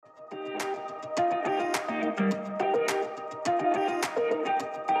Hi,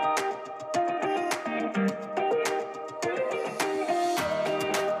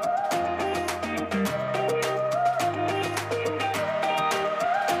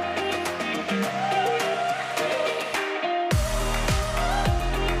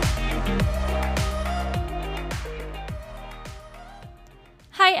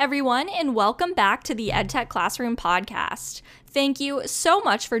 everyone, and welcome back to the EdTech Classroom podcast. Thank you so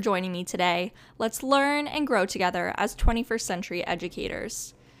much for joining me today. Let's learn and grow together as 21st century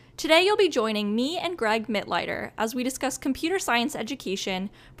educators. Today, you'll be joining me and Greg Mittleider as we discuss computer science education,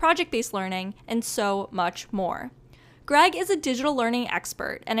 project-based learning, and so much more. Greg is a digital learning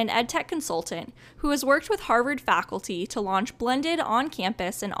expert and an EdTech consultant who has worked with Harvard faculty to launch blended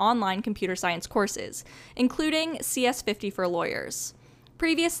on-campus and online computer science courses, including CS50 for Lawyers.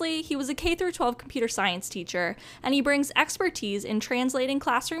 Previously, he was a K-12 computer science teacher, and he brings expertise in translating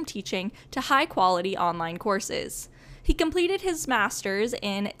classroom teaching to high-quality online courses. He completed his master's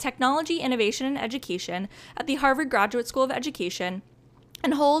in Technology, Innovation, and Education at the Harvard Graduate School of Education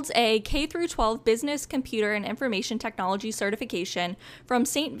and holds a K-12 Business, Computer, and Information Technology certification from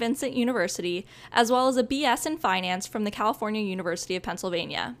St. Vincent University, as well as a BS in Finance from the California University of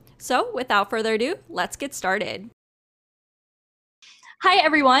Pennsylvania. So, without further ado, let's get started. Hi,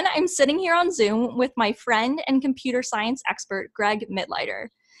 everyone. I'm sitting here on Zoom with my friend and computer science expert, Greg Mittleider.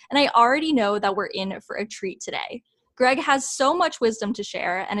 And I already know that we're in for a treat today. Greg has so much wisdom to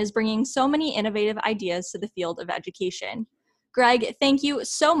share and is bringing so many innovative ideas to the field of education. Greg, thank you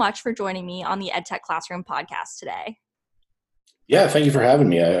so much for joining me on the EdTech Classroom podcast today. Yeah, thank you for having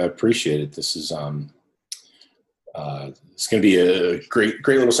me. I appreciate it. This is it's going to be a great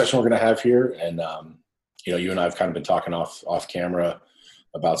little session we're going to have here. And you and I have kind of been talking off camera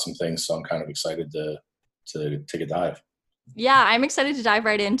about some things, so I'm kind of excited to take a dive. Yeah, I'm excited to dive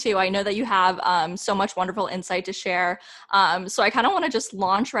right into. I know that you have so much wonderful insight to share. So I kind of want to just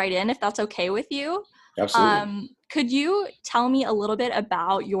launch right in, if that's okay with you. Absolutely. Could you tell me a little bit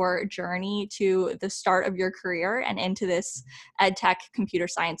about your journey to the start of your career and into this EdTech computer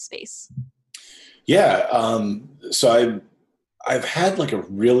science space? Yeah. So I've had like a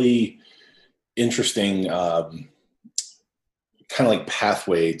really interesting kind of like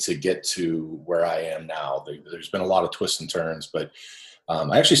pathway to get to where I am now. There's been a lot of twists and turns, but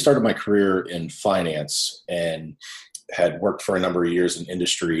I actually started my career in finance and had worked for a number of years in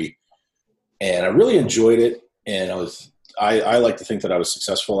industry, and I really enjoyed it. And I like to think that I was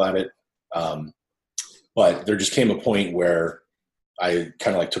successful at it. But there just came a point where I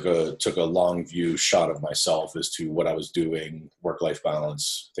kind of like took a long view shot of myself as to what I was doing, work-life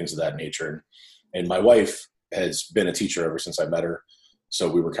balance, things of that nature. And my wife has been a teacher ever since I met her. So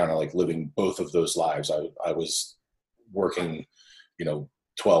we were kind of like living both of those lives. I was working,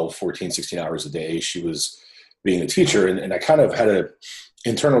 12, 14, 16 hours a day. She was being a teacher. And I kind of had an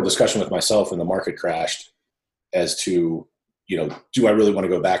internal discussion with myself when the market crashed as to, do I really want to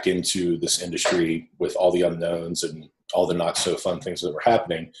go back into this industry with all the unknowns and all the not so fun things that were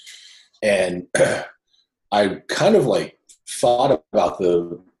happening? And I kind of like thought about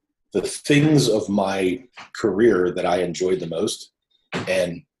the things of my career that I enjoyed the most.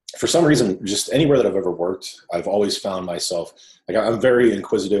 And for some reason, just anywhere that I've ever worked, I've always found myself, like, I'm very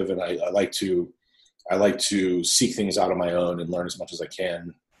inquisitive, and I like to seek things out on my own and learn as much as I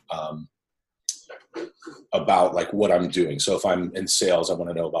can about like what I'm doing. So if I'm in sales, I want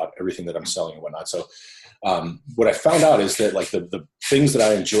to know about everything that I'm selling and whatnot. So what I found out is that like the things that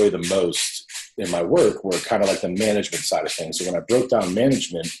I enjoy the most in my work were kind of like the management side of things. So when I broke down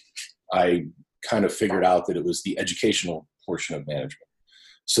management, I kind of figured out that it was the educational portion of management.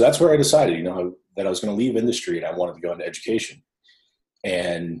 So that's where I decided, that I was going to leave industry and I wanted to go into education.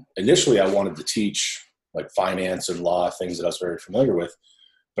 And initially I wanted to teach like finance and law, things that I was very familiar with.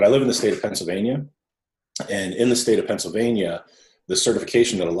 But I live in the state of Pennsylvania. And in the state of Pennsylvania, the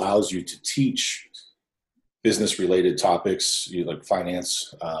certification that allows you to teach business-related topics, like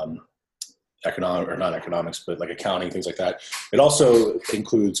finance, economic, or not economics, but like accounting, things like that. It also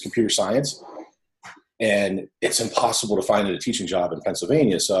includes computer science, and it's impossible to find a teaching job in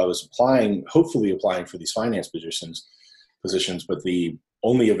Pennsylvania. So I was hopefully applying for these finance positions, but the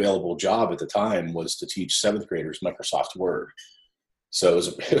only available job at the time was to teach seventh graders Microsoft Word. So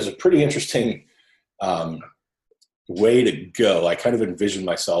it was a pretty interesting way to go. I kind of envisioned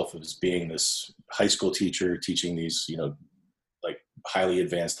myself as being this high school teacher teaching these, like highly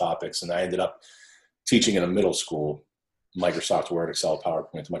advanced topics. And I ended up teaching in a middle school, Microsoft Word, Excel,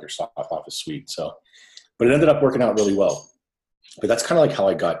 PowerPoint, Microsoft Office Suite. But it ended up working out really well. But that's kind of like how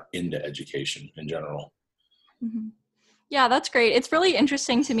I got into education in general. Mm-hmm. Yeah, that's great. It's really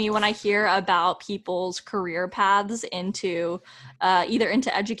interesting to me when I hear about people's career paths into either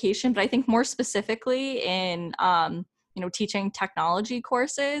into education, but I think more specifically in teaching technology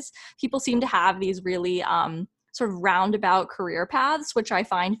courses. People seem to have these really sort of roundabout career paths, which I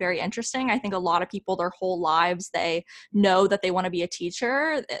find very interesting. I think a lot of people, their whole lives, they know that they want to be a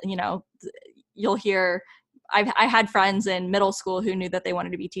teacher. You'll hear I had friends in middle school who knew that they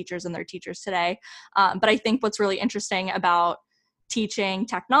wanted to be teachers, and they're teachers today. But I think what's really interesting about teaching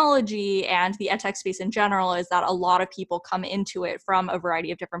technology and the edtech space in general is that a lot of people come into it from a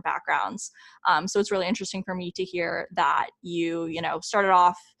variety of different backgrounds. So it's really interesting for me to hear that you started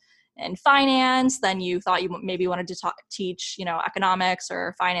off in finance, then you thought you maybe wanted to teach, economics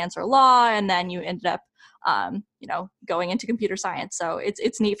or finance or law, and then you ended up, going into computer science. So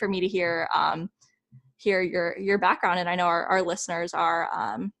it's neat for me to hear your background, and I know our listeners are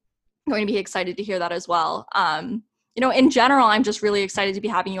going to be excited to hear that as well. In general, I'm just really excited to be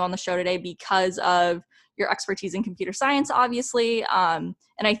having you on the show today because of your expertise in computer science, obviously, and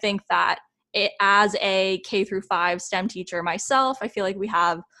I think that as a K through 5 STEM teacher myself, I feel like we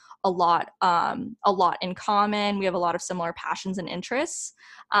have a lot in common. We have a lot of similar passions and interests.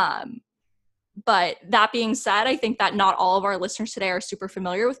 But that being said, I think that not all of our listeners today are super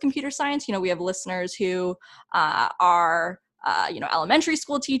familiar with computer science. We have listeners who are, elementary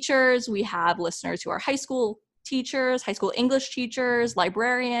school teachers. We have listeners who are high school teachers, high school English teachers,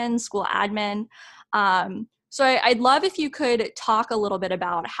 librarians, school admin. So I'd love if you could talk a little bit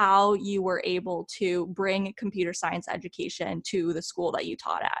about how you were able to bring computer science education to the school that you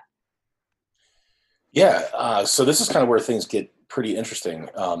taught at. Yeah, so this is kind of where things get pretty interesting.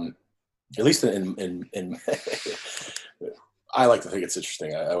 At least in I like to think it's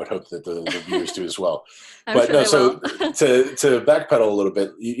interesting. I would hope that the viewers do as well. But sure no, so to backpedal a little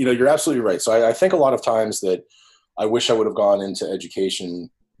bit, you're absolutely right. So I think a lot of times that I wish I would have gone into education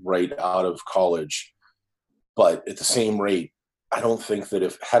right out of college, but at the same rate, I don't think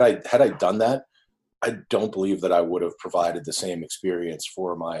that had I done that, I don't believe that I would have provided the same experience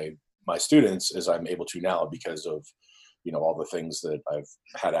for my students as I'm able to now because of all the things that I've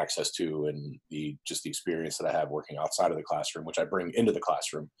had access to and the experience that I have working outside of the classroom, which I bring into the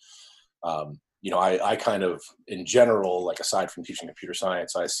classroom. I kind of, in general, like aside from teaching computer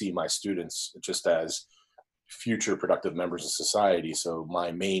science, I see my students just as future productive members of society. So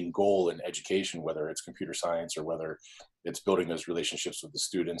my main goal in education, whether it's computer science or whether it's building those relationships with the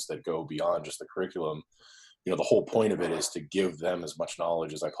students that go beyond just the curriculum, the whole point of it is to give them as much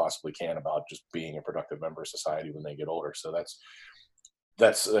knowledge as I possibly can about just being a productive member of society when they get older. So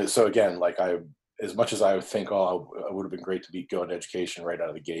that's so again, like as much as I would think, it would have been great to go into education right out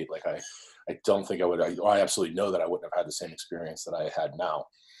of the gate. Like I don't think I would. I absolutely know that I wouldn't have had the same experience that I had now.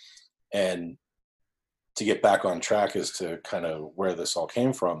 And to get back on track as to kind of where this all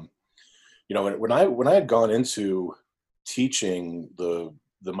came from, when I had gone into teaching the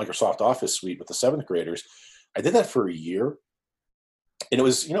Microsoft Office suite with the 7th graders, I did that for a year, and it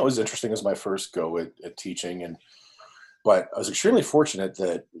was interesting as my first go at teaching, but I was extremely fortunate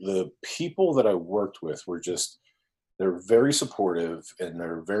that the people that I worked with they're very supportive and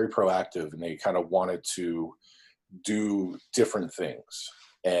they're very proactive, and they kind of wanted to do different things.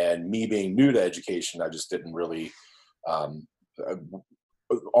 And me being new to education, I just didn't really,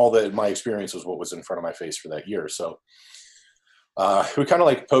 all that my experience was what was in front of my face for that year. So we kind of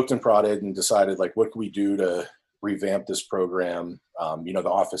like poked and prodded and decided like, what can we do to revamp this program? The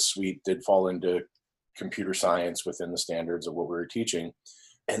Office suite did fall into computer science within the standards of what we were teaching.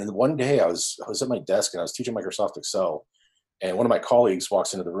 And then one day I was at my desk and I was teaching Microsoft Excel, and one of my colleagues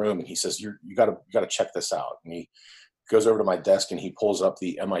walks into the room and he says, you got to check this out. And he goes over to my desk and he pulls up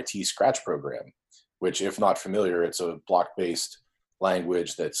the MIT Scratch program, which, if not familiar, it's a block-based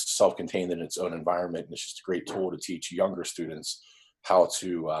language that's self-contained in its own environment, and it's just a great tool to teach younger students how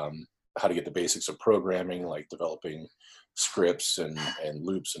to get the basics of programming, like developing scripts and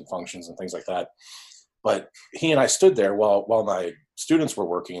loops and functions and things like that. But he and I stood there while my students were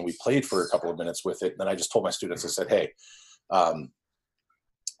working, and we played for a couple of minutes with it. And then I just told my students, I said, hey,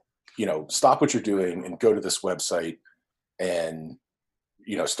 stop what you're doing and go to this website and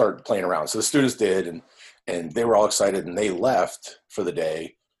start playing around. So the students did, and they were all excited, and they left for the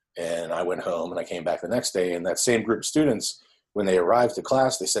day. And I went home and I came back the next day, and that same group of students, when they arrived to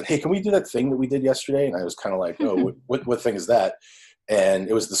class, they said, hey, can we do that thing that we did yesterday? And I was kind of like, oh, what thing is that? And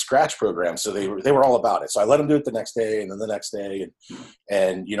it was the Scratch program. So they were all about it. So I let them do it the next day and then the next day.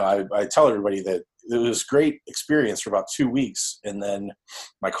 And I tell everybody that it was a great experience for about 2 weeks. And then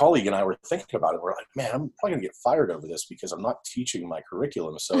my colleague and I were thinking about it. We're like, man, I'm probably gonna get fired over this because I'm not teaching my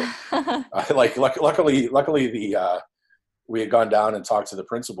curriculum. So luckily we had gone down and talked to the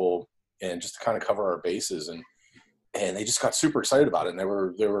principal and just to kind of cover our bases, and they just got super excited about it. And they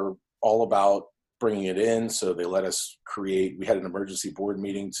were all about bringing it in. So they let us create, we had an emergency board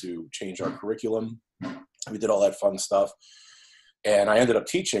meeting to change our curriculum. We did all that fun stuff. And I ended up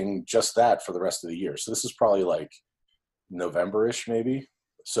teaching just that for the rest of the year. So this is probably like November-ish maybe.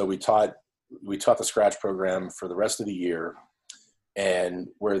 So we taught the Scratch program for the rest of the year. And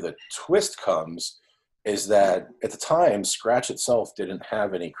where the twist comes is that at the time, Scratch itself didn't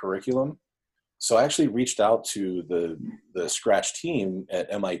have any curriculum. So I actually reached out to the Scratch team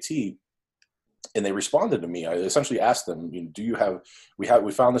at MIT, and they responded to me. I essentially asked them, do you have,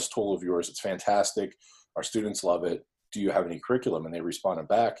 we found this tool of yours. It's fantastic. Our students love it. Do you have any curriculum? And they responded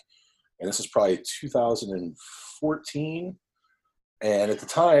back. And this is probably 2014. And at the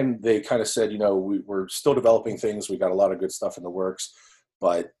time they kind of said, we're still developing things. We got a lot of good stuff in the works,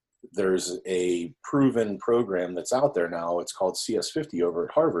 but there's a proven program that's out there now. It's called CS50 over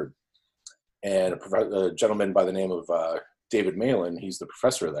at Harvard. And a gentleman by the name of David Malin, he's the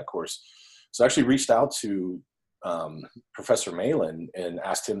professor of that course. So I actually reached out to Professor Malin and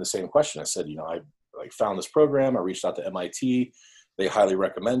asked him the same question. I said, I found this program. I reached out to MIT. They highly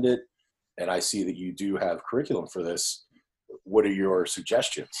recommend it. And I see that you do have curriculum for this. What are your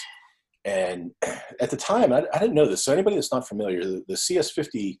suggestions? And at the time, I didn't know this. So anybody that's not familiar, the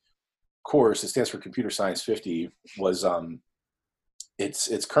CS50 course, it stands for Computer Science 50, was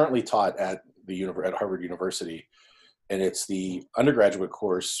it's currently taught at Harvard University. And it's the undergraduate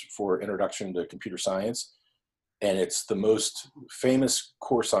course for Introduction to Computer Science. And it's the most famous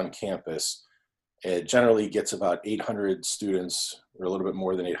course on campus. It generally gets about 800 students, or a little bit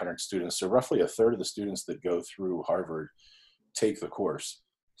more than 800 students. So roughly a third of the students that go through Harvard take the course.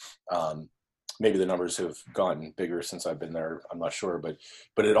 Maybe the numbers have gotten bigger since I've been there. I'm not sure, but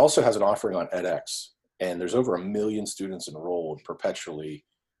it also has an offering on edX. And there's over 1 million students enrolled perpetually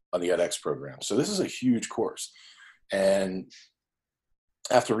on the edX program. So this is a huge course. And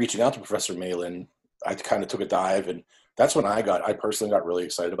after reaching out to Professor Malin, I kind of took a dive, and that's when I personally got really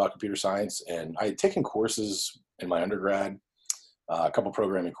excited about computer science. And I had taken courses in my undergrad, a couple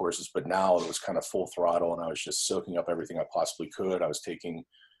programming courses, but now it was kind of full throttle, and I was just soaking up everything I possibly could. I was taking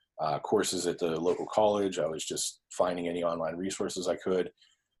courses at the local college. I was just finding any online resources I could.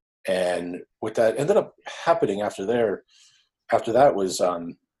 And what that ended up happening after that was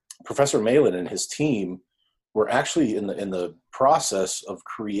Professor Malin and his team were actually in the process of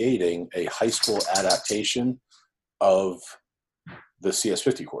creating a high school adaptation of the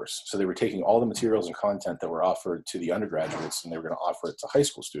CS50 course. So they were taking all the materials and content that were offered to the undergraduates, and they were going to offer it to high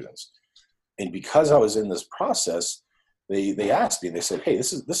school students. And because I was in this process, they asked me, they said, hey,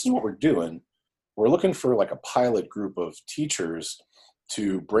 this is what we're doing. We're looking for like a pilot group of teachers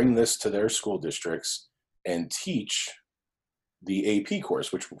to bring this to their school districts and teach the AP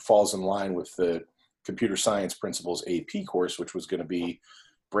course, which falls in line with the Computer Science Principles AP course, which was going to be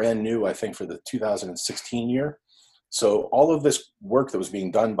brand new, I think, for the 2016 year. So all of this work that was being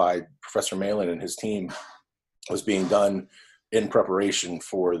done by Professor Malin and his team was being done in preparation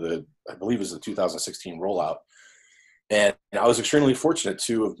for I believe it was the 2016 rollout. And I was extremely fortunate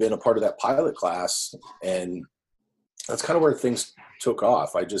to have been a part of that pilot class. And that's kind of where things took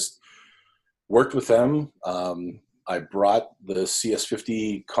off. I just worked with them. I brought the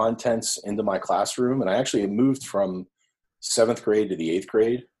CS50 contents into my classroom, and I actually moved from 7th grade to the 8th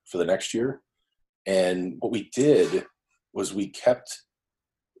grade for the next year. And what we did was we kept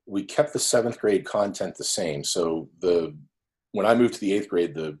the 7th grade content the same. So when I moved to the 8th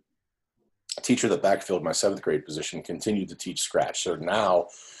grade, the teacher that backfilled my 7th grade position continued to teach Scratch. So now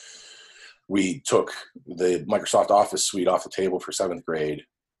we took the Microsoft Office suite off the table for 7th grade,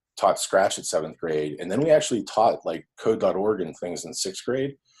 taught Scratch at 7th grade, and then we actually taught like code.org and things in 6th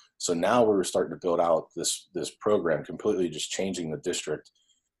grade. So now we're starting to build out this program, completely just changing the district.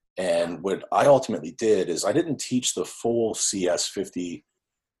 And what I ultimately did is I didn't teach the full CS50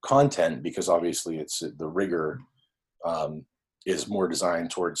 content, because obviously the rigor is more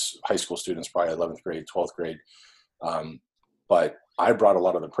designed towards high school students, probably 11th grade, 12th grade. But I brought a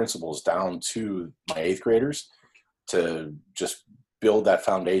lot of the principles down to my 8th graders to just build that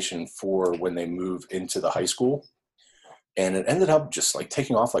foundation for when they move into the high school. And it ended up just like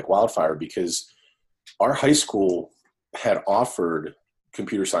taking off like wildfire, because our high school had offered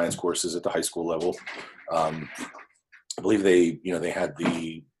computer science courses at the high school level. I believe they had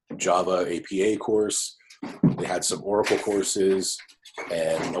the Java APA course. They had some Oracle courses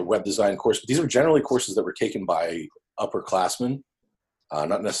and a web design course. But these were generally courses that were taken by upperclassmen,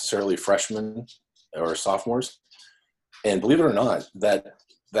 not necessarily freshmen or sophomores. And believe it or not,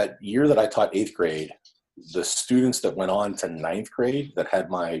 that year that I taught 8th grade, the students that went on to ninth grade that had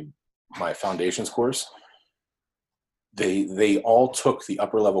my foundations course, they all took the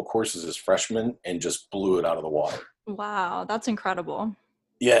upper level courses as freshmen and just blew it out of the water. Wow, that's incredible.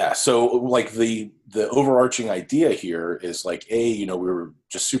 Yeah. So like the overarching idea here is like, we were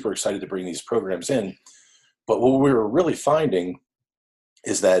just super excited to bring these programs in, but what we were really finding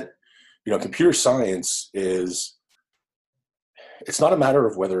is that, computer science it's not a matter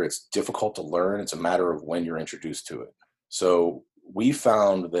of whether it's difficult to learn. It's a matter of when you're introduced to it. So we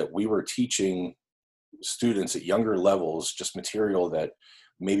found that we were teaching students at younger levels just material that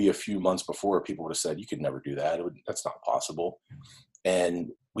maybe a few months before people would have said, you could never do that. That's not possible. And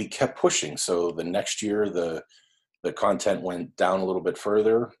we kept pushing. So the next year, the content went down a little bit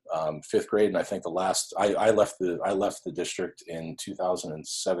further, fifth grade. And I think I left the district in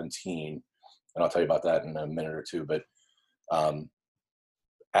 2017, and I'll tell you about that in a minute or two. But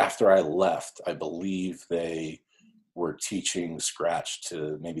after I left, I believe they were teaching Scratch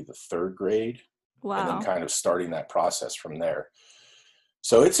to maybe the third grade. Wow. And then kind of starting that process from there.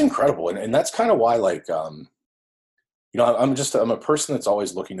 So it's incredible. And that's kind of why, like, I'm a person that's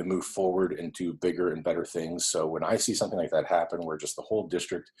always looking to move forward and do bigger and better things. So when I see something like that happen, where just the whole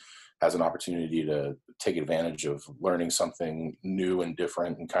district has an opportunity to take advantage of learning something new and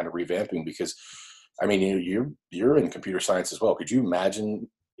different and kind of revamping, because I mean, you're in computer science as well. Could you imagine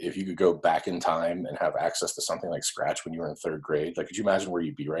if you could go back in time and have access to something like Scratch when you were in third grade? Like, could you imagine where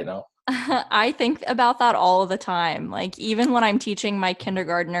you'd be right now? I think about that all the time. Like, even when I'm teaching my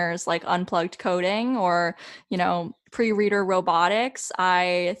kindergartners like unplugged coding or, pre-reader robotics,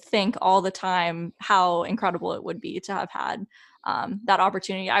 I think all the time how incredible it would be to have had that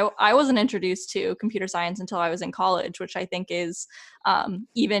opportunity. I wasn't introduced to computer science until I was in college, which I think is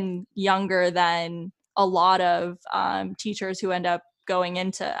even younger than a lot of teachers who end up going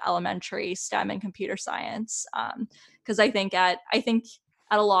into elementary STEM and computer science. Because I think at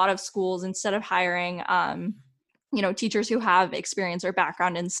a lot of schools, instead of hiring, teachers who have experience or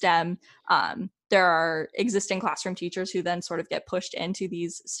background in STEM, there are existing classroom teachers who then sort of get pushed into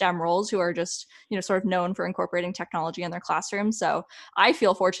these STEM roles who are just, sort of known for incorporating technology in their classroom. So I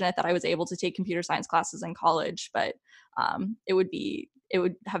feel fortunate that I was able to take computer science classes in college, but it would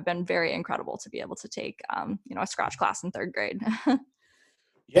have been very incredible to be able to take, a Scratch class in third grade.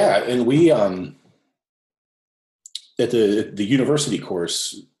 Yeah. And we, at the university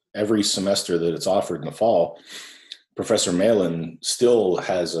course, every semester that it's offered in the fall, Professor Malin still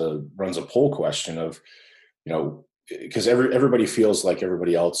runs a poll question of, because everybody feels like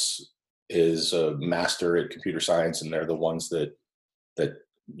everybody else is a master at computer science and they're the ones that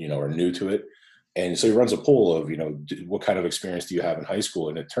are new to it. And so he runs a poll of, what kind of experience do you have in high school?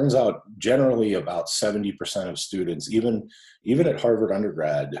 And it turns out generally about 70% of students, even at Harvard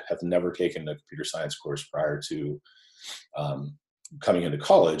undergrad, have never taken a computer science course prior to coming into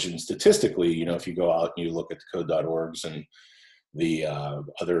college. And statistically, if you go out and you look at the code.orgs and the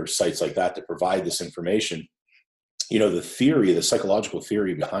other sites like that provide this information, the psychological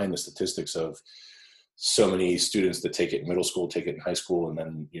theory behind the statistics of so many students that take it in middle school, take it in high school, and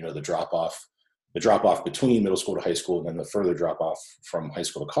then, the drop off between middle school to high school, and then the further drop off from high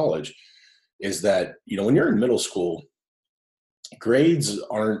school to college, is that, when you're in middle school, grades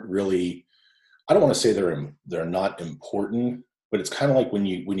aren't really, I don't want to say they're not important, but it's kind of like when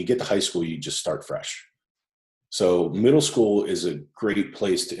you get to high school, you just start fresh. So middle school is a great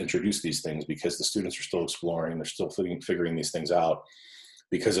place to introduce these things because the students are still exploring, they're still figuring these things out.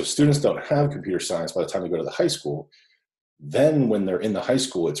 Because if students don't have computer science by the time they go to the high school, then when they're in the high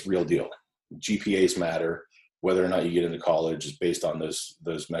school, it's real deal. GPAs matter. Whether or not you get into college is based on those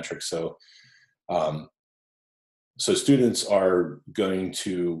metrics. So, so students are going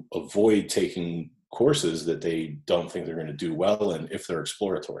to avoid taking courses that they don't think they're going to do well in if they're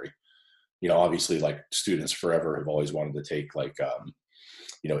exploratory. Obviously, like, students forever have always wanted to take like,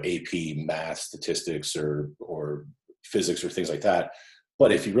 AP, math, statistics, or physics or things like that.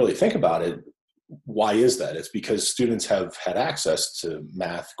 But if you really think about it, why is that? It's because students have had access to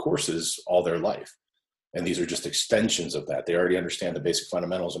math courses all their life. And these are just extensions of that. They already understand the basic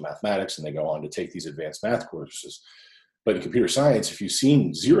fundamentals of mathematics, and they go on to take these advanced math courses. But in computer science, if you've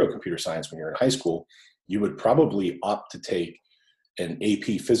seen zero computer science when you're in high school, you would probably opt to take an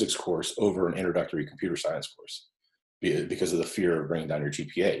AP physics course over an introductory computer science course because of the fear of bringing down your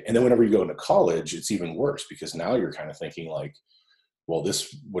GPA. And then whenever you go into college, it's even worse because now you're kind of thinking like, well,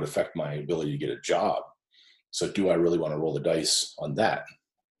 this would affect my ability to get a job. So do I really want to roll the dice on that?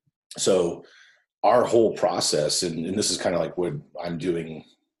 So our whole process, and this is kind of like what I'm doing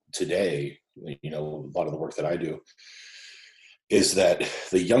today, a lot of the work that I do, is that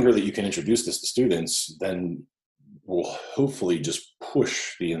the younger that you can introduce this to students, then will hopefully just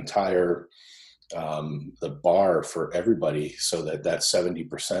push the entire the bar for everybody, so that that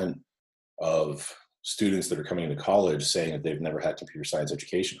 70% of students that are coming into college saying that they've never had computer science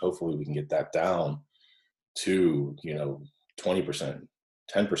education, hopefully we can get that down to 20%, 10%,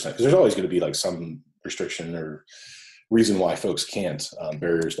 because there's always going to be like some restriction or reason why folks can't,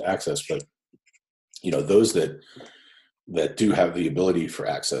 barriers to access. But those that do have the ability for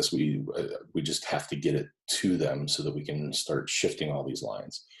access, we just have to get it to them so that we can start shifting all these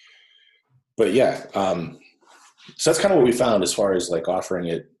lines. But yeah, so that's kind of what we found as far as like offering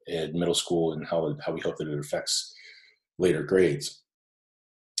it in middle school and how we hope that it affects later grades.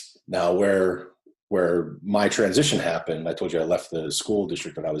 Now, where my transition happened, I told you I left the school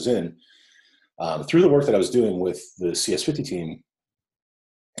district that I was in. Through the work that I was doing with the CS50 team,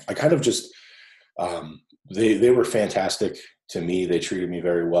 I kind of just, they were fantastic to me. They treated me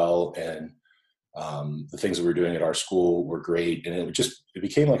very well, and the things that we were doing at our school were great, and it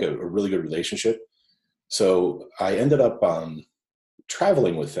became like a really good relationship. So I ended up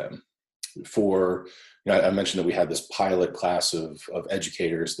traveling with them for, I mentioned that we had this pilot class of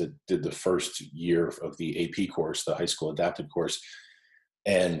educators that did the first year of the AP course, the high school adapted course.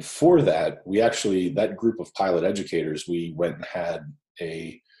 And for that, that group of pilot educators, we went and had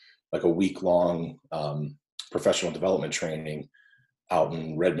a week-long professional development training out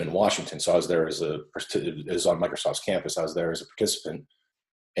in Redmond, Washington. So I was there as on Microsoft's campus. I was there as a participant.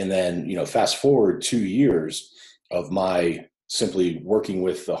 And then, fast forward 2 years of my simply working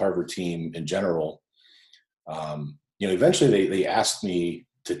with the Harvard team in general, eventually they asked me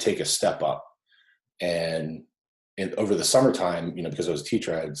to take a step up. And over the summertime, because I was a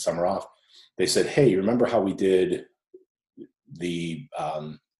teacher, I had summer off. They said, "Hey, you remember how we did the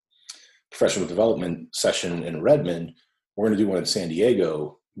professional development session in Redmond? We're going to do one in San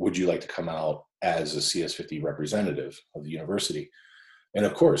Diego. Would you like to come out as a CS50 representative of the university?" And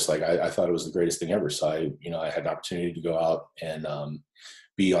of course, like I thought it was the greatest thing ever. So I had an opportunity to go out and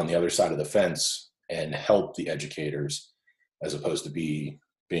be on the other side of the fence and help the educators, as opposed to being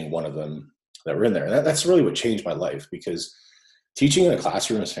one of them that were in there. And that's really what changed my life, because teaching in a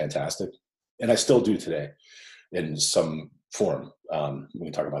classroom is fantastic, and I still do today in some form. We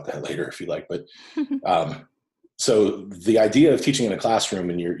can talk about that later if you like, but so the idea of teaching in a classroom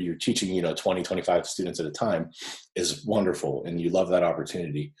and you're teaching, 20, 25 students at a time is wonderful, and you love that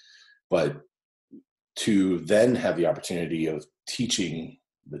opportunity. But to then have the opportunity of teaching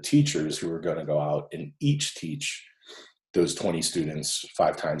the teachers who are going to go out and each teach those 20 students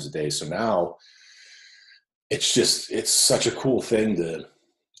 5 times a day. So now it's such a cool thing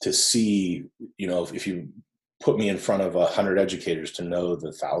to see, if you put me in front of 100 educators, to know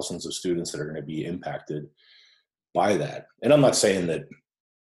the thousands of students that are going to be impacted by that. And I'm not saying that,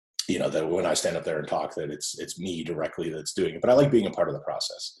 that when I stand up there and talk that it's me directly that's doing it, but I like being a part of the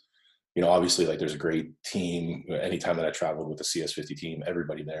process. Obviously, like, there's a great team. Anytime that I traveled with the CS50 team,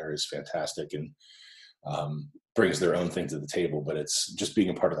 everybody there is fantastic and brings their own thing to the table. But it's just being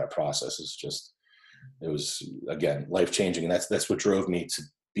a part of that process it was, again, life-changing. And that's what drove me to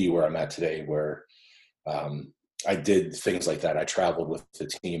be where I'm at today, where I did things like that. I traveled with the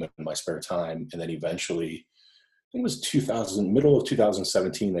team in my spare time. And then eventually, I think it was middle of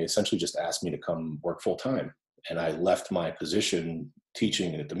 2017, they essentially just asked me to come work full time. And I left my position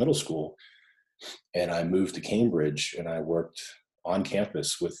teaching at the middle school, and I moved to Cambridge, and I worked on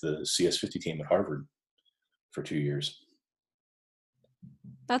campus with the CS50 team at Harvard for 2 years.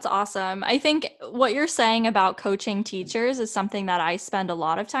 That's awesome. I think what you're saying about coaching teachers is something that I spend a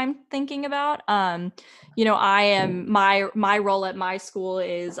lot of time thinking about. I am my role at my school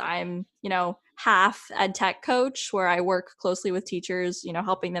is I'm, half ed tech coach, where I work closely with teachers,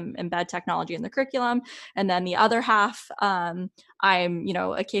 helping them embed technology in the curriculum. And then the other half, I'm,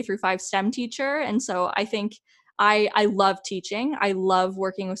 a K through 5 STEM teacher. And so I think I love teaching. I love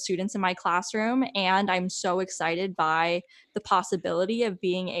working with students in my classroom, and I'm so excited by the possibility of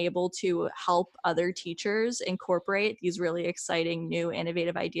being able to help other teachers incorporate these really exciting new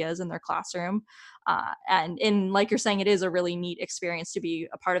innovative ideas in their classroom. And like you're saying, it is a really neat experience to be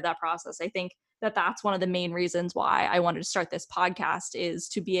a part of that process. I think that's one of the main reasons why I wanted to start this podcast, is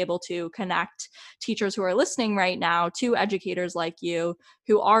to be able to connect teachers who are listening right now to educators like you,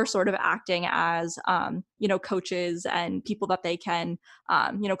 who are sort of acting as, coaches and people that they can,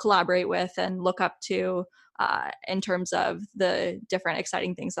 collaborate with and look up to in terms of the different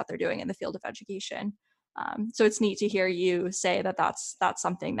exciting things that they're doing in the field of education. So it's neat to hear you say that that's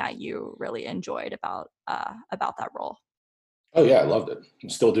something that you really enjoyed about that role. Oh yeah, I loved it. I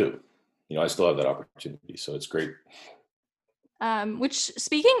still do. I still have that opportunity, so it's great. Which,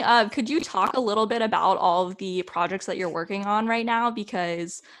 speaking of, could you talk a little bit about all of the projects that you're working on right now?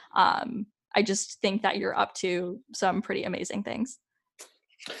 Because I just think that you're up to some pretty amazing things.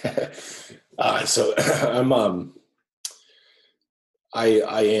 So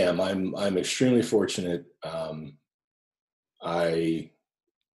I am. I'm extremely fortunate. I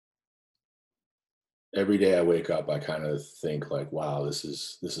Every day I wake up, I kind of think like, wow, this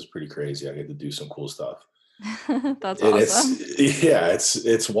is pretty crazy. I get to do some cool stuff, That's and awesome. yeah,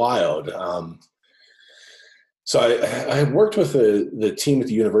 it's wild. So I worked with the team at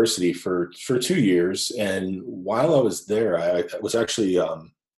the university for 2 years, and while I was there, I was actually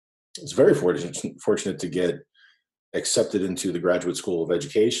was very fortunate to get accepted into the Graduate School of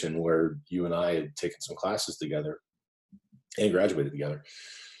Education, where you and I had taken some classes together and graduated together.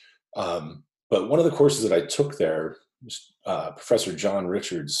 But one of the courses that I took there, Professor John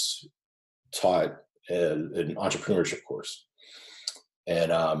Richards taught an entrepreneurship course,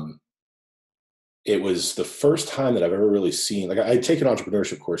 and it was the first time that I've ever really seen, like, I'd taken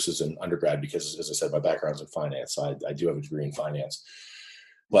entrepreneurship courses in undergrad because, as I said, my background's in finance. So I do have a degree in finance.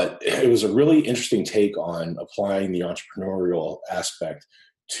 But it was a really interesting take on applying the entrepreneurial aspect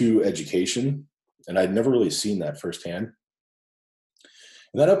to education. And I'd never really seen that firsthand.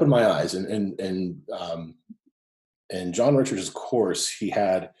 And that opened my eyes. And John Richards' course, he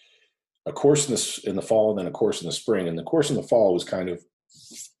had a course in the fall and then a course in the spring. And the course in the fall was kind of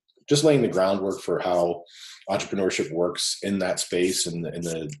just laying the groundwork for how entrepreneurship works in that space, in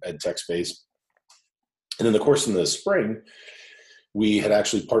the ed tech space. And then the course in the spring, we had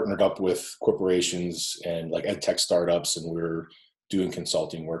actually partnered up with corporations and like ed tech startups, and we were doing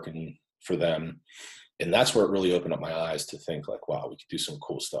consulting work for them. And that's where it really opened up my eyes to think like, wow, we could do some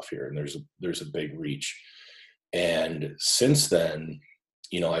cool stuff here. And there's a big reach. And since then,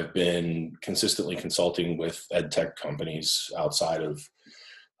 I've been consistently consulting with ed tech companies outside of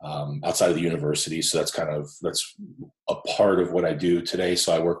the university. So that's a part of what I do today.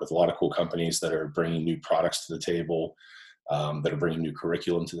 So I work with a lot of cool companies that are bringing new products to the table, that are bringing new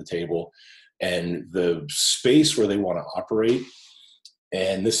curriculum to the table, and the space where they want to operate.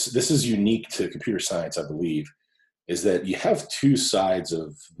 And this is unique to computer science, I believe, is that you have two sides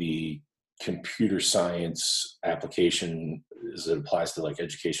of the computer science application as it applies to like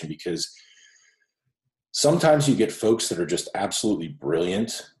education, because sometimes you get folks that are just absolutely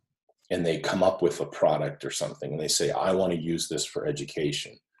brilliant and they come up with a product or something and they say, I want to use this for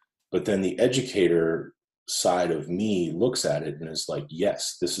education. But then the educator side of me looks at it and is like,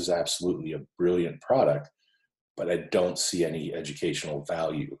 yes, this is absolutely a brilliant product, but I don't see any educational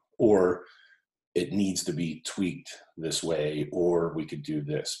value, or it needs to be tweaked this way, or we could do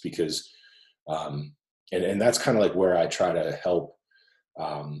this because, and that's kind of like where I try to help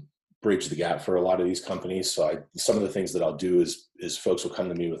bridge the gap for a lot of these companies. So some of the things that I'll do is folks will come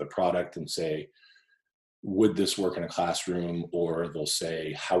to me with a product and say, would this work in a classroom? Or they'll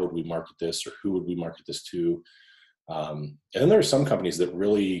say, how would we market this? Or who would we market this to? And then there are some companies that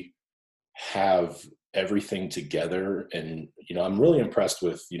really have everything together. And, I'm really impressed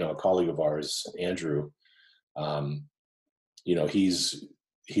with, a colleague of ours, Andrew.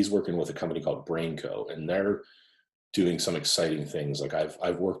 He's working with a company called BrainCo, and they're doing some exciting things. Like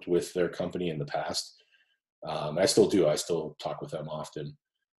I've worked with their company in the past. I still do. I still talk with them often.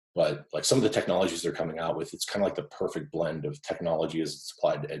 But like some of the technologies they're coming out with, it's kind of like the perfect blend of technology as it's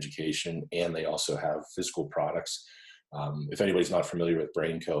applied to education, and they also have physical products. If anybody's not familiar with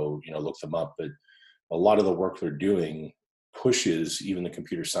BrainCo, look them up. But a lot of the work they're doing pushes even the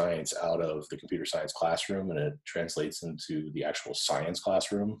computer science out of the computer science classroom, and it translates into the actual science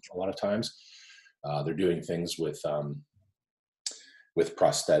classroom a lot of times. They're doing things with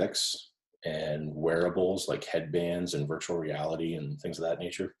prosthetics and wearables like headbands and virtual reality and things of that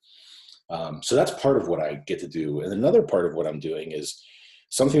nature. So that's part of what I get to do. And another part of what I'm doing is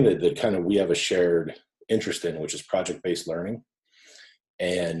something that kind of we have a shared interest in, which is project-based learning.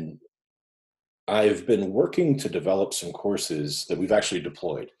 And I've been working to develop some courses that we've actually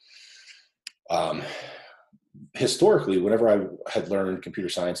deployed. Historically, whenever I had learned computer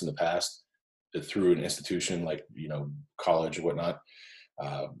science in the past through an institution like, college or whatnot,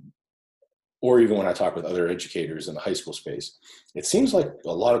 or even when I talk with other educators in the high school space, it seems like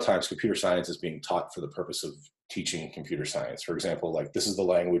a lot of times computer science is being taught for the purpose of teaching computer science. For example, like this is the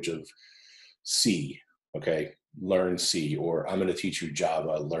language of C, okay, learn C, or I'm going to teach you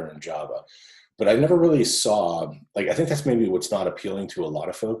Java, learn Java. But I never really saw, like, I think that's maybe what's not appealing to a lot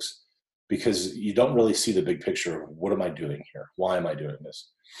of folks, because you don't really see the big picture of what am I doing here? Why am I doing this?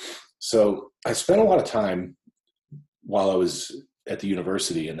 So I spent a lot of time while I was at the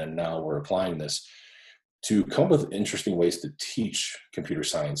university, and then now we're applying this, to come up with interesting ways to teach computer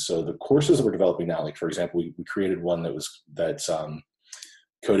science. So the courses that we're developing now, like for example, we created one that's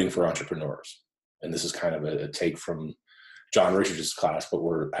coding for entrepreneurs, and this is kind of a take from John Richards' class, but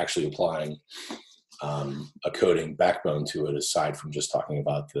we're actually applying a coding backbone to it, aside from just talking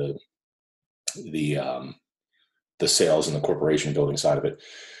about the sales and the corporation building side of it.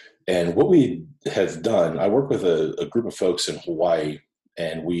 And what we have done, I work with a group of folks in Hawaii,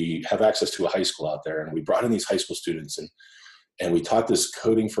 and we have access to a high school out there, and we brought in these high school students, and we taught this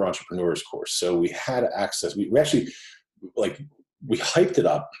coding for entrepreneurs course. So we had access. We actually, like, we hyped it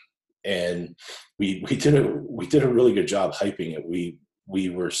up, and we did a really good job hyping it. We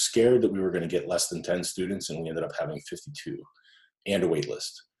were scared that we were going to get less than 10 students, and we ended up having 52 and a wait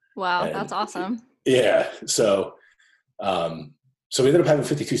list. Wow, And that's awesome. yeah. So we ended up having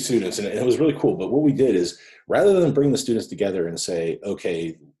 52 students, and it was really cool. But what we did is, rather than bring the students together and say,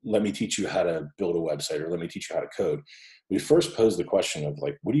 okay, let me teach you how to build a website, or let me teach you how to code, we first posed the question of,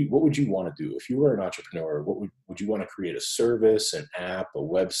 like, what would you want to do? If you were an entrepreneur, what would you want to create? A service, an app, a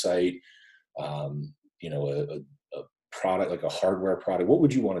website, a product, like a hardware product? What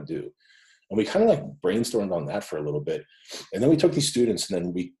would you want to do? And we kind of like brainstormed on that for a little bit. And then we took these students, and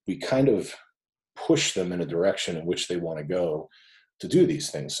then we kind of pushed them in a direction in which they want to go to do these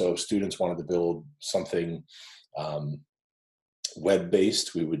things. So if students wanted to build something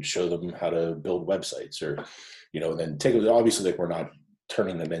web-based, we would show them how to build websites, or, and then obviously, like, we're not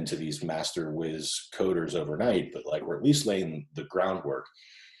turning them into these master whiz coders overnight, but like, we're at least laying the groundwork.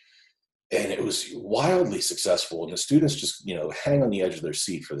 And it was wildly successful. And the students just, hang on the edge of their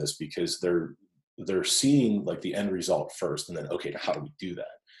seat for this, because they're seeing like the end result first, and then, okay, how do we do that?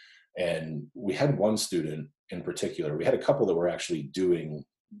 And we had one student in particular. We had a couple that were actually doing,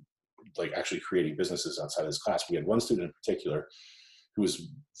 like, actually creating businesses outside of this class. We had one student in particular who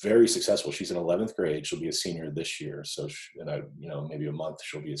was very successful. She's in 11th grade. She'll be a senior this year. So, maybe a month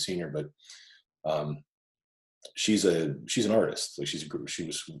she'll be a senior. But she's an artist. Like,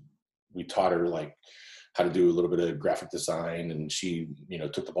 we taught her, like, how to do a little bit of graphic design, and she,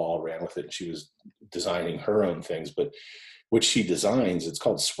 took the ball, ran with it, and she was designing her own things. But what she designs, it's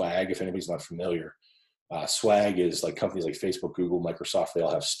called Swag, if anybody's not familiar. Swag is like companies like Facebook, Google, Microsoft. They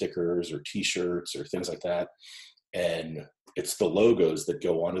all have stickers or t-shirts or things like that. And it's the logos that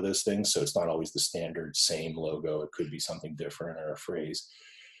go onto those things. So it's not always the standard same logo. It could be something different, or a phrase.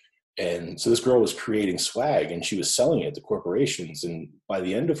 And so this girl was creating swag, and she was selling it to corporations. And by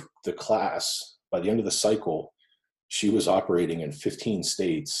the end of the class, by the end of the cycle, she was operating in 15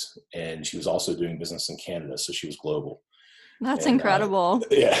 states, and she was also doing business in Canada. So she was global. That's incredible.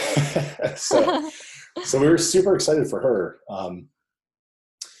 Yeah. So we were super excited for her.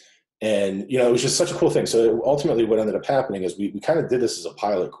 And, it was just such a cool thing. So ultimately what ended up happening is we kind of did this as a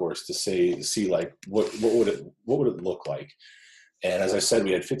pilot course to see like, what would it look like? And as I said,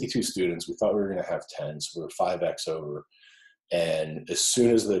 we had 52 students. We thought we were going to have 10. So we were 5X over. And as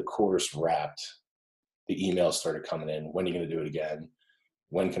soon as the course wrapped, the emails started coming in. When are you going to do it again?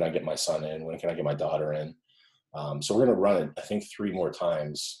 When can I get my son in? When can I get my daughter in? So we're going to run it, I think, 3 more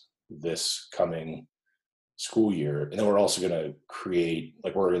times this coming school year. And then we're also going to create,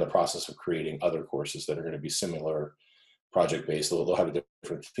 like, we're in the process of creating other courses that are going to be similar project-based. They'll have a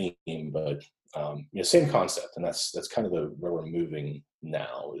different theme, but same concept. And that's kind of where we're moving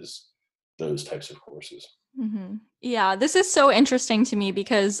now, is those types of courses. Mm-hmm. Yeah, this is so interesting to me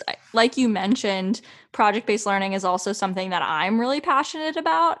because, like you mentioned, project-based learning is also something that I'm really passionate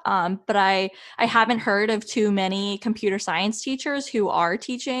about. But I haven't heard of too many computer science teachers who are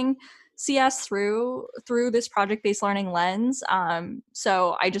teaching CS through this project-based learning lens.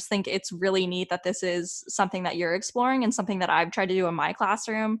 So I just think it's really neat that this is something that you're exploring, and something that I've tried to do in my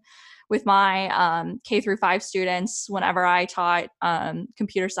classroom with my K through 5 students. Whenever I taught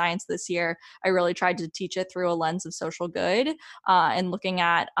computer science this year, I really tried to teach it through a lens of social good, and looking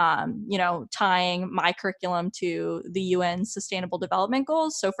at, tying my curriculum to the UN Sustainable Development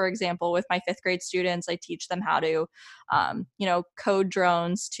Goals. So for example, with my 5th grade students, I teach them how to, code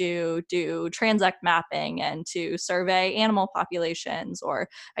drones to do transect mapping and to survey animal populations, or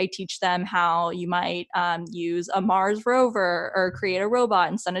I teach them how you might use a Mars rover or create a robot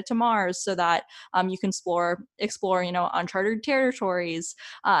and send it to Mars, so that you can explore uncharted territories.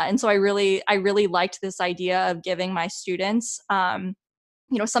 And so I really liked this idea of giving my students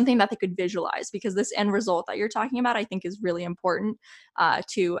something that they could visualize, because this end result that you're talking about, I think, is really important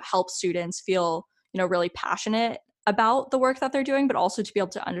to help students feel really passionate about the work that they're doing, but also to be able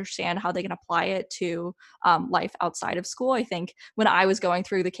to understand how they can apply it to life outside of school. I think when I was going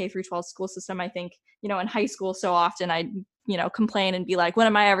through the K through 12 school system, I think, in high school, so often I'd complain and be like, when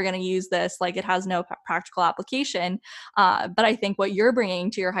am I ever going to use this? Like, it has no practical application. But I think what you're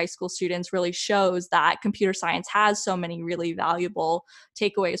bringing to your high school students really shows that computer science has so many really valuable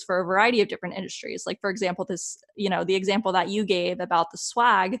takeaways for a variety of different industries. Like, for example, the example that you gave about the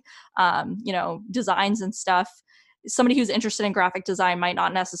swag, designs and stuff. Somebody who's interested in graphic design might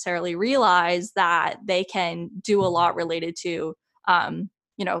not necessarily realize that they can do a lot related to,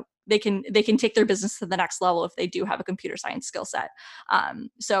 they can take their business to the next level if they do have a computer science skill set.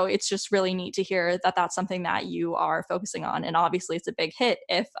 So it's just really neat to hear that that's something that you are focusing on, and obviously it's a big hit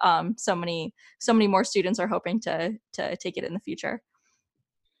if so many more students are hoping to take it in the future.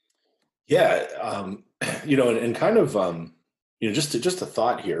 Yeah, and kind of, just a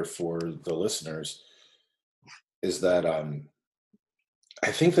thought here for the listeners is that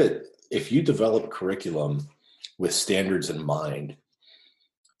I think that if you develop curriculum with standards in mind,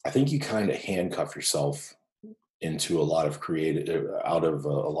 I think you kind of handcuff yourself into a lot of creativity.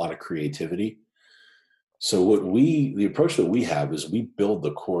 So the approach that we have is we build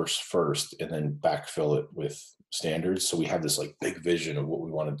the course first and then backfill it with standards. So we have this like big vision of what we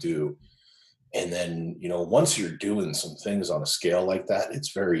want to do. And then, once you're doing some things on a scale like that,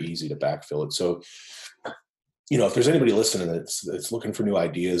 it's very easy to backfill it. So, if there's anybody listening that's looking for new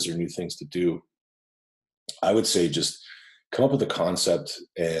ideas or new things to do, I would say just come up with a concept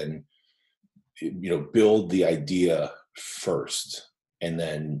and, build the idea first, and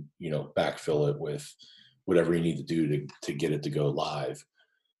then, backfill it with whatever you need to do to get it to go live.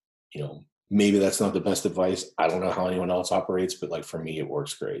 Maybe that's not the best advice. I don't know how anyone else operates, but like for me, it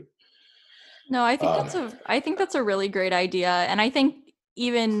works great. No, I think that's a really great idea. And I think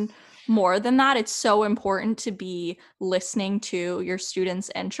even more than that, it's so important to be listening to your students'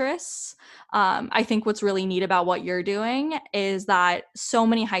 interests. I think what's really neat about what you're doing is that so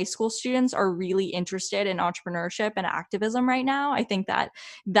many high school students are really interested in entrepreneurship and activism right now. I think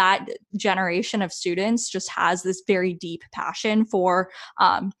that generation of students just has this very deep passion for,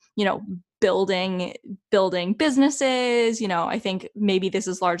 building businesses. I think maybe this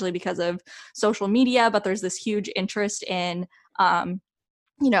is largely because of social media, but there's this huge interest in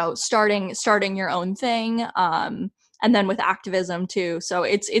starting your own thing, and then with activism too. So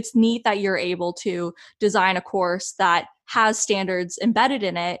it's neat that you're able to design a course that has standards embedded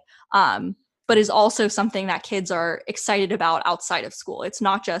in it, but is also something that kids are excited about outside of school. It's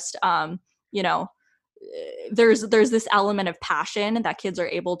not just there's this element of passion that kids are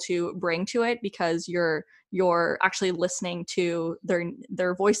able to bring to it because you're actually listening to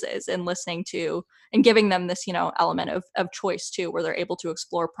their voices and listening to and giving them this element of choice too, where they're able to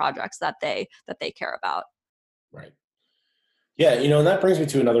explore projects that they care about. Right. Yeah, and that brings me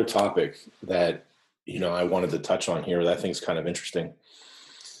to another topic that I wanted to touch on here that I think is kind of interesting.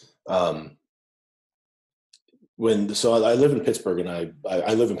 So I live in Pittsburgh, and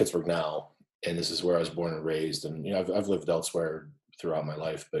I live in Pittsburgh now, and this is where I was born and raised, and I've lived elsewhere throughout my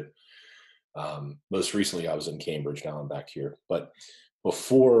life, but most recently I was in Cambridge. Now I'm back here. But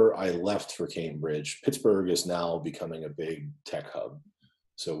before I left for Cambridge, Pittsburgh is now becoming a big tech hub.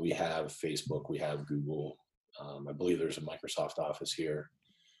 So we have Facebook, we have Google. I believe there's a Microsoft office here.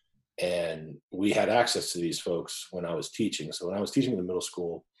 And we had access to these folks when I was teaching. So when I was teaching in the middle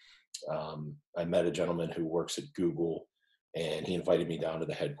school, I met a gentleman who works at Google, and he invited me down to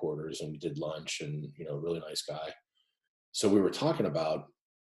the headquarters, and we did lunch, and, really nice guy. So we were talking about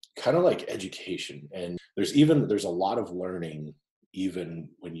kind of like education, and there's a lot of learning even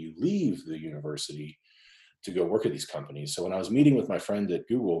when you leave the university to go work at these companies. So when I was meeting with my friend at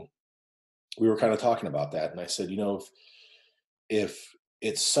Google, we were kind of talking about that. And I said, if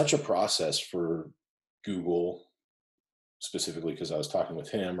it's such a process for Google specifically, because I was talking with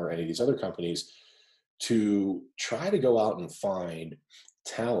him, or any of these other companies, to try to go out and find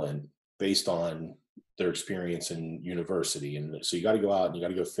talent based on their experience in university. And so you got to go out and you got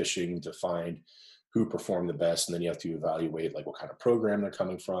to go fishing to find who performed the best. And then you have to evaluate like what kind of program they're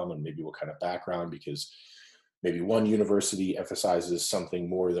coming from and maybe what kind of background, because maybe one university emphasizes something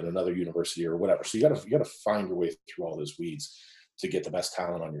more than another university or whatever. So you got to find your way through all those weeds to get the best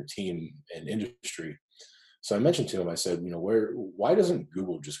talent on your team and industry. So I mentioned to him, I said, why doesn't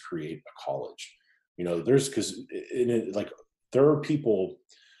Google just create a college? There are people,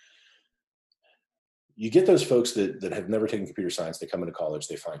 you get those folks that have never taken computer science, they come into college,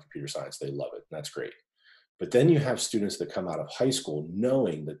 they find computer science, they love it, and that's great. But then you have students that come out of high school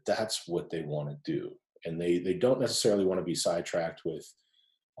knowing that that's what they want to do. And they don't necessarily want to be sidetracked with,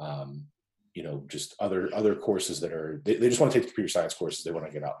 just other courses they just want to take the computer science courses. They want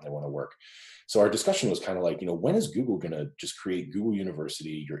to get out and they want to work. So our discussion was kind of like, when is Google going to just create Google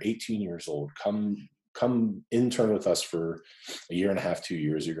University? You're 18 years old, come come intern with us for a year and a half, 2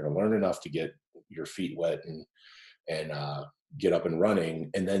 years. You're going to learn enough to get your feet wet and get up and running.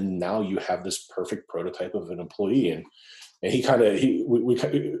 And then now you have this perfect prototype of an employee. And we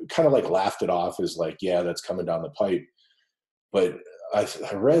kind of like laughed it off as like, yeah, that's coming down the pipe. But I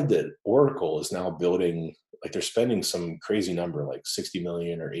read that Oracle is now building, like they're spending some crazy number, like 60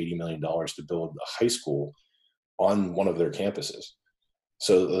 million or $80 million to build a high school on one of their campuses.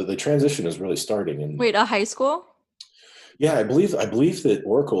 So the transition is really starting. And Wait, a high school? yeah, I believe that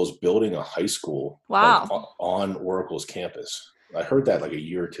Oracle is building a high school like Wow. on Oracle's campus. I heard that like a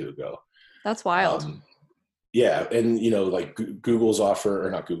year or two ago. That's wild. Yeah, and like Google's offer, or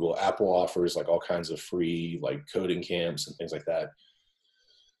not Google, Apple offers like all kinds of free like coding camps and things like that.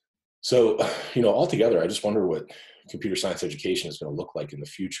 So, altogether, I just wonder what computer science education is going to look like in the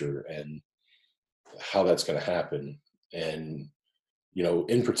future and how that's going to happen. And,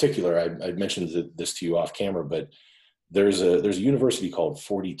 in particular, I mentioned this to you off camera, but there's a university called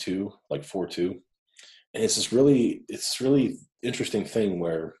 42, like 42. And it's this really interesting thing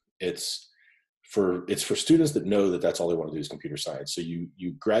where it's for students that know that that's all they want to do is computer science. So you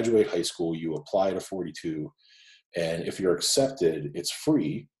graduate high school, you apply to 42, and if you're accepted, it's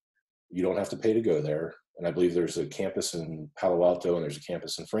free. You don't have to pay to go there. And I believe there's a campus in Palo Alto and there's a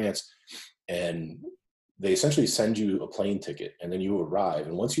campus in France. And they essentially send you a plane ticket, and then you arrive.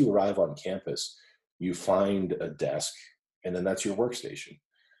 And once you arrive on campus, you find a desk, and then that's your workstation.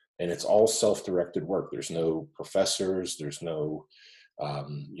 And it's all self-directed work. There's no professors. There's no,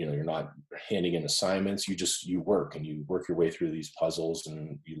 you're not handing in assignments. You work, and you work your way through these puzzles,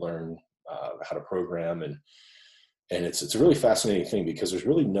 and you learn how to program. And it's a really fascinating thing because there's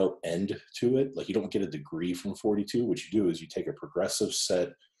really no end to it. Like you don't get a degree from 42. What you do is you take a progressive set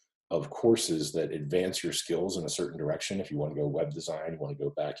of courses that advance your skills in a certain direction. If you want to go web design, you want to go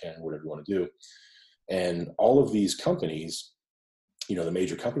back end, whatever you want to do. And all of these companies, the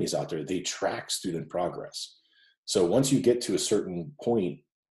major companies out there, they track student progress. So once you get to a certain point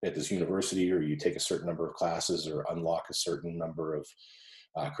at this university, or you take a certain number of classes or unlock a certain number of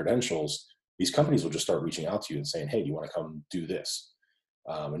credentials, these companies will just start reaching out to you and saying, hey, do you want to come do this?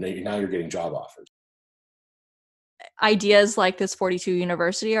 And then now you're getting job offers. Ideas like this 42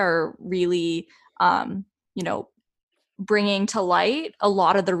 University are really, bringing to light a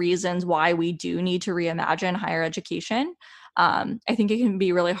lot of the reasons why we do need to reimagine higher education. I think it can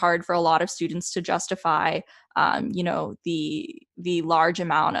be really hard for a lot of students to justify, the large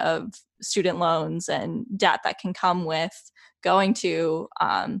amount of student loans and debt that can come with going to,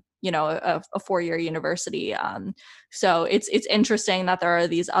 a four-year university. So it's interesting that there are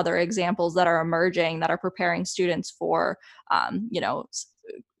these other examples that are emerging that are preparing students for,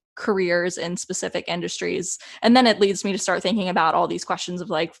 careers in specific industries. And then it leads me to start thinking about all these questions of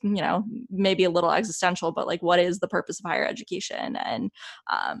like, maybe a little existential, but like, what is the purpose of higher education? And,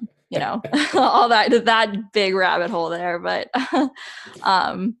 all that big rabbit hole there. But,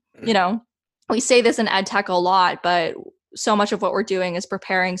 we say this in ed tech a lot, but so much of what we're doing is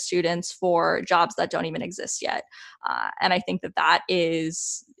preparing students for jobs that don't even exist yet. And I think that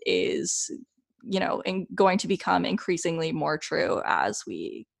is going to become increasingly more true as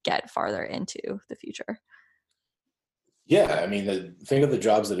we get farther into the future. Yeah, I mean, think of the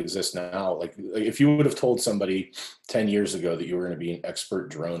jobs that exist now. Like if you would have told somebody 10 years ago that you were going to be an expert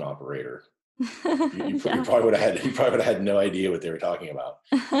drone operator, you probably would have had no idea what they were talking about.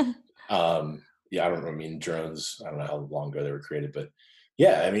 Yeah, I don't know. I mean, drones, I don't know how long ago they were created, but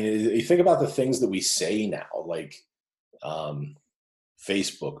yeah, I mean, you think about the things that we say now, like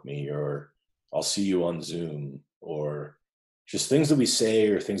Facebook me, or I'll see you on Zoom, or just things that we say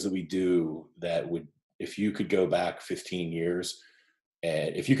or things that we do that would, if you could go back 15 years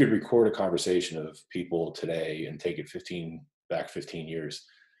and if you could record a conversation of people today and take it back 15 years,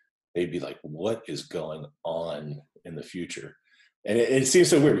 they'd be like, what is going on in the future? And it seems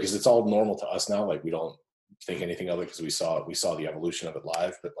so weird because it's all normal to us now. Like we don't think anything of it because we saw the evolution of it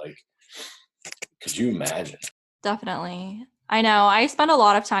live, but like, could you imagine? Definitely. I know. I spend a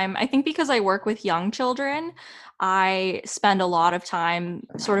lot of time, I think because I work with young children, I spend a lot of time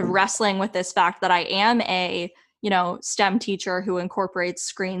sort of wrestling with this fact that I am a STEM teacher who incorporates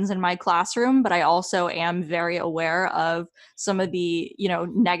screens in my classroom, but I also am very aware of some of the,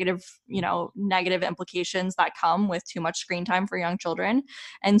 negative implications that come with too much screen time for young children.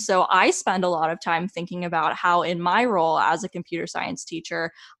 And so I spend a lot of time thinking about how in my role as a computer science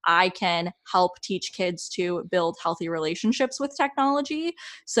teacher, I can help teach kids to build healthy relationships with technology.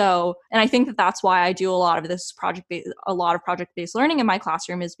 So, and I think that that's why I do a lot of project-based learning in my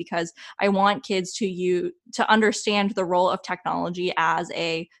classroom, is because I want kids to understand understand the role of technology as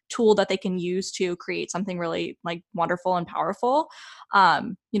a tool that they can use to create something really like wonderful and powerful,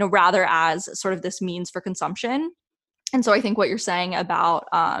 rather as sort of this means for consumption. And so I think what you're saying about,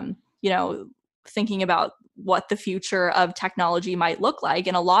 thinking about what the future of technology might look like,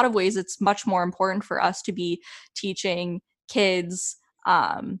 in a lot of ways, it's much more important for us to be teaching kids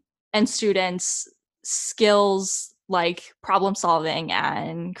and students skills like problem solving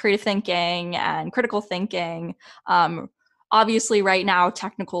and creative thinking and critical thinking. Obviously, right now,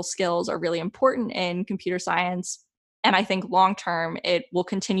 technical skills are really important in computer science. And I think long term, it will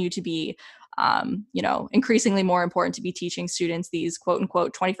continue to be increasingly more important to be teaching students these quote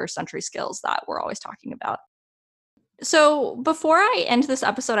unquote 21st century skills that we're always talking about. So before I end this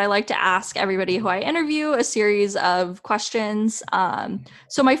episode, I like to ask everybody who I interview a series of questions.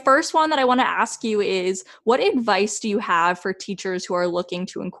 So my first one that I want to ask you is, what advice do you have for teachers who are looking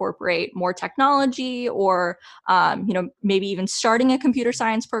to incorporate more technology, or maybe even starting a computer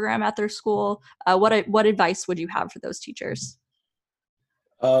science program at their school? What advice would you have for those teachers?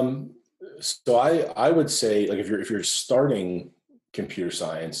 So I would say, like, if you're starting computer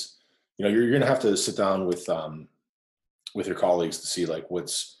science, you're going to have to sit down with your colleagues to see like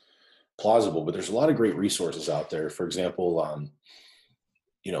what's plausible. But there's a lot of great resources out there. For example,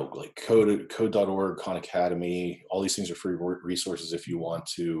 like code.org, Khan Academy, all these things are free resources if you want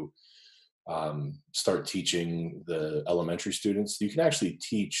to start teaching the elementary students. You can actually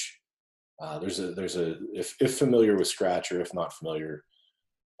teach. If familiar with Scratch, or if not familiar,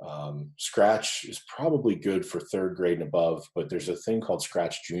 Scratch is probably good for third grade and above, but there's a thing called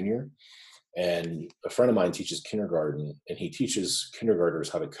Scratch Junior. And a friend of mine teaches kindergarten, and he teaches kindergartners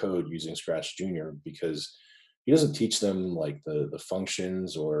how to code using Scratch Junior, because he doesn't teach them like the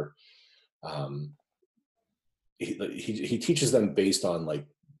functions, or he teaches them based on like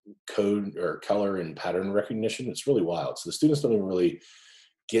code or color and pattern recognition. It's really wild. So the students don't even really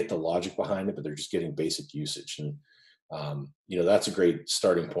get the logic behind it, but they're just getting basic usage. And that's a great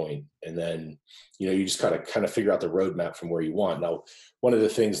starting point. And then, you just kind of figure out the roadmap from where you want. Now, one of the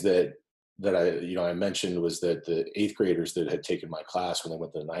things that I mentioned was that the 8th graders that had taken my class when they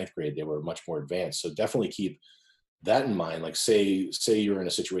went to the 9th grade, they were much more advanced. So definitely keep that in mind. Like say you're in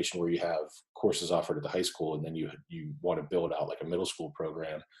a situation where you have courses offered at the high school, and then you want to build out like a middle school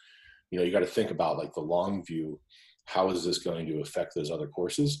program. You got to think about like the long view. How is this going to affect those other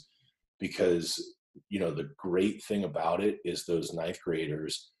courses? Because the great thing about it is those 9th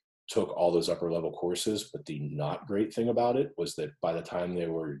graders took all those upper level courses, but the not great thing about it was that by the time they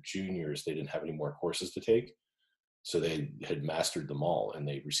were juniors, they didn't have any more courses to take. So they had mastered them all, and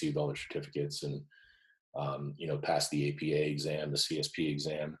they received all their certificates, and passed the APA exam, the CSP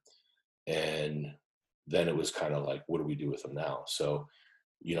exam. And then it was kind of like, what do we do with them now? So,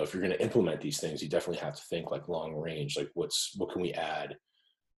 if you're going to implement these things, you definitely have to think like long range, like what can we add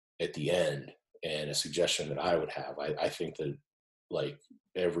at the end? And a suggestion that I would have, I think that like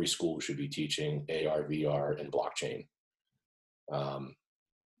every school should be teaching AR, VR, and blockchain,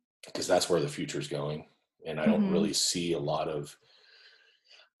 because that's where the future is going. And I don't really see a lot of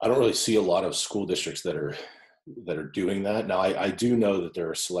school districts that are doing that. Now, I do know that there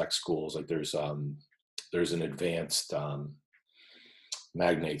are select schools, like there's an advanced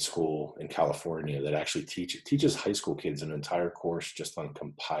magnate school in California that actually teaches high school kids an entire course just on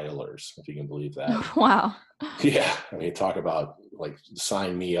compilers, if you can believe that. Wow. Yeah. I mean, talk about like,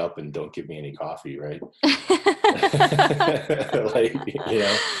 sign me up and don't give me any coffee, right? Like,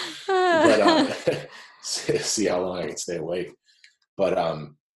 but see how long I can stay awake. But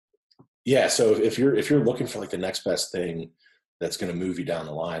yeah, so if you're looking for like the next best thing that's going to move you down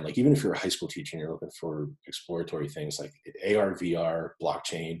the line, like even if you're a high school teacher and you're looking for exploratory things like AR, VR,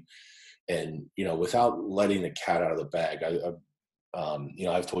 blockchain, and without letting the cat out of the bag,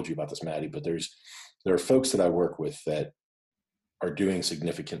 I've told you about this, Maddie, but there are folks that I work with that are doing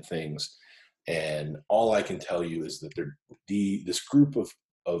significant things, and all I can tell you is that this group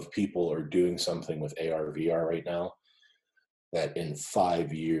of people are doing something with AR, VR right now that in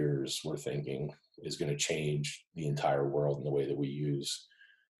 5 years we're thinking is going to change the entire world in the way that we use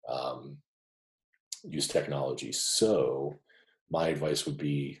technology. So my advice would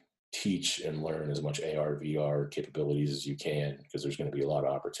be teach and learn as much AR, VR capabilities as you can, because there's going to be a lot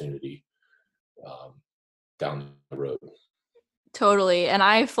of opportunity down the road. Totally. And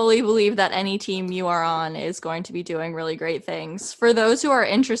I fully believe that any team you are on is going to be doing really great things. For those who are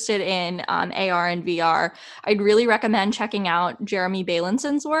interested in AR and VR, I'd really recommend checking out Jeremy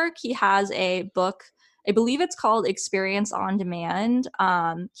Bailenson work. He has a book, I believe it's called Experience on Demand.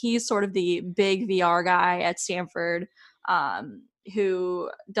 He's sort of the big VR guy at Stanford. who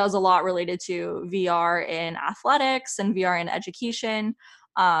does a lot related to VR in athletics and VR in education.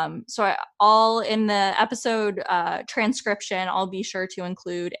 So all in the episode transcription, I'll be sure to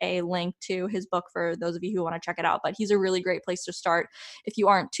include a link to his book for those of you who want to check it out. But he's a really great place to start if you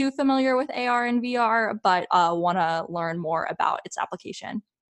aren't too familiar with AR and VR, but want to learn more about its application.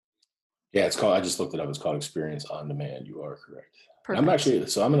 Yeah, it's called. I just looked it up. It's called Experience on Demand. You are correct. Perfect. I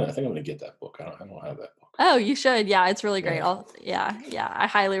think I'm gonna get that book. I don't have that book. Oh, you should. Yeah, it's really great. Yeah. I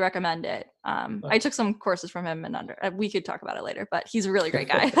highly recommend it. I took some courses from him and we could talk about it later, but he's a really great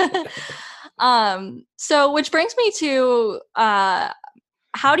guy. So which brings me to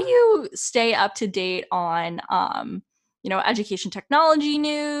how do you stay up to date on education technology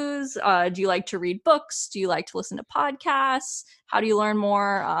news? Do you like to read books? Do you like to listen to podcasts? How do you learn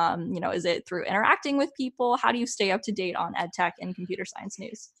more? Is it through interacting with people? How do you stay up to date on ed tech and computer science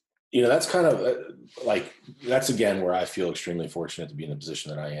news? That's kind of that's again where I feel extremely fortunate to be in the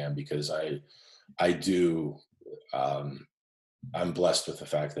position that I am, because I'm blessed with the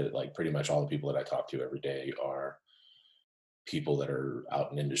fact that like pretty much all the people that I talk to every day are people that are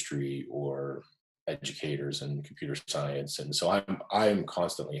out in industry or educators in computer science. And so I'm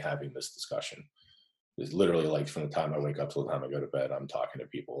constantly having this discussion. It's literally like from the time I wake up till the time I go to bed, I'm talking to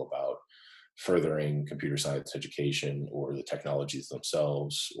people about furthering computer science education or the technologies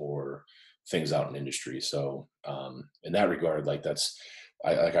themselves or things out in industry. So in that regard, like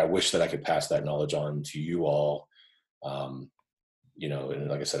I wish that I could pass that knowledge on to you all. And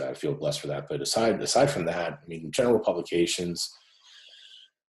like I said, I feel blessed for that. But aside from that, I mean, general publications,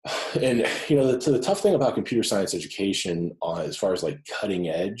 and the tough thing about computer science education as far as like cutting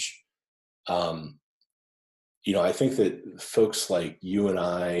edge, I think that folks like you and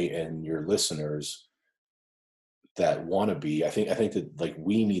I and your listeners that want to be, I think that like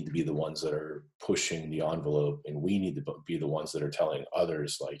we need to be the ones that are pushing the envelope, and we need to be the ones that are telling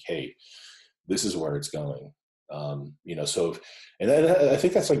others like, hey, this is where it's going. And I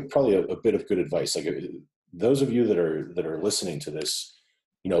think that's like probably a bit of good advice. Like those of you that are listening to this,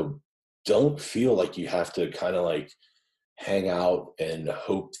 don't feel like you have to kind of like hang out and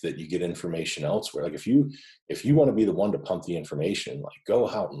hope that you get information elsewhere. Like if you want to be the one to pump the information, like go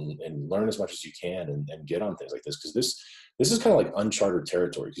out and learn as much as you can and get on things like this. Cause this is kind of like uncharted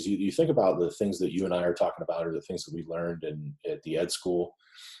territory. Cause you think about the things that you and I are talking about, or the things that we learned at the ed school,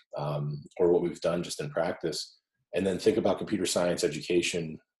 or what we've done just in practice. And then think about computer science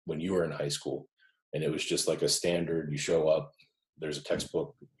education when you were in high school, and it was just like a standard, you show up, there's a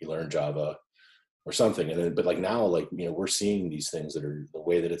textbook, you learn Java or something. And then, but like now, like, we're seeing these things that are the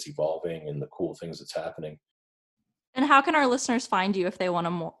way that it's evolving and the cool things that's happening. And how can our listeners find you if they want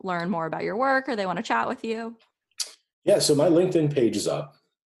to learn more about your work or they want to chat with you? Yeah. So my LinkedIn page is up.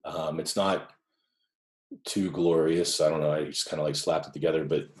 It's not too glorious. I don't know. I just kind of like slapped it together,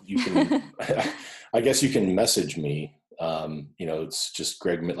 but you can, I guess you can message me. It's just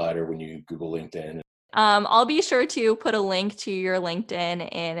Greg Mittleider when you Google LinkedIn. I'll be sure to put a link to your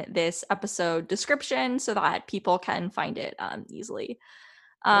LinkedIn in this episode description so that people can find it easily.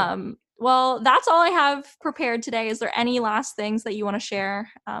 Well, that's all I have prepared today. Is there any last things that you want to share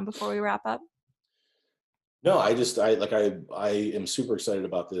before we wrap up? No, I am super excited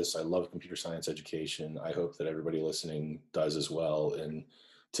about this. I love computer science education. I hope that everybody listening does as well. And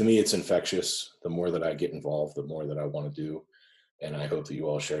to me, it's infectious. The more that I get involved, the more that I want to do. And I hope that you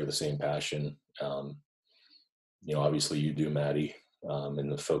all share the same passion. Obviously you do, Maddie,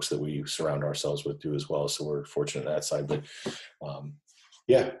 and the folks that we surround ourselves with do as well. So we're fortunate on that side. But I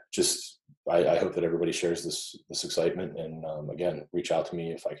hope that everybody shares this excitement. And again, reach out to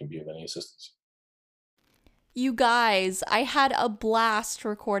me if I can be of any assistance. You guys, I had a blast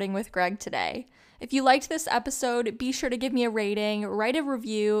recording with Greg today. If you liked this episode, be sure to give me a rating, write a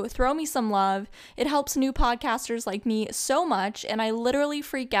review, throw me some love. It helps new podcasters like me so much, and I literally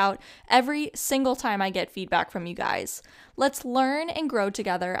freak out every single time I get feedback from you guys. Let's learn and grow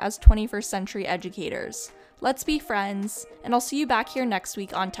together as 21st century educators. Let's be friends, and I'll see you back here next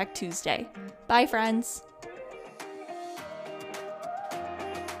week on Tech Tuesday. Bye, friends.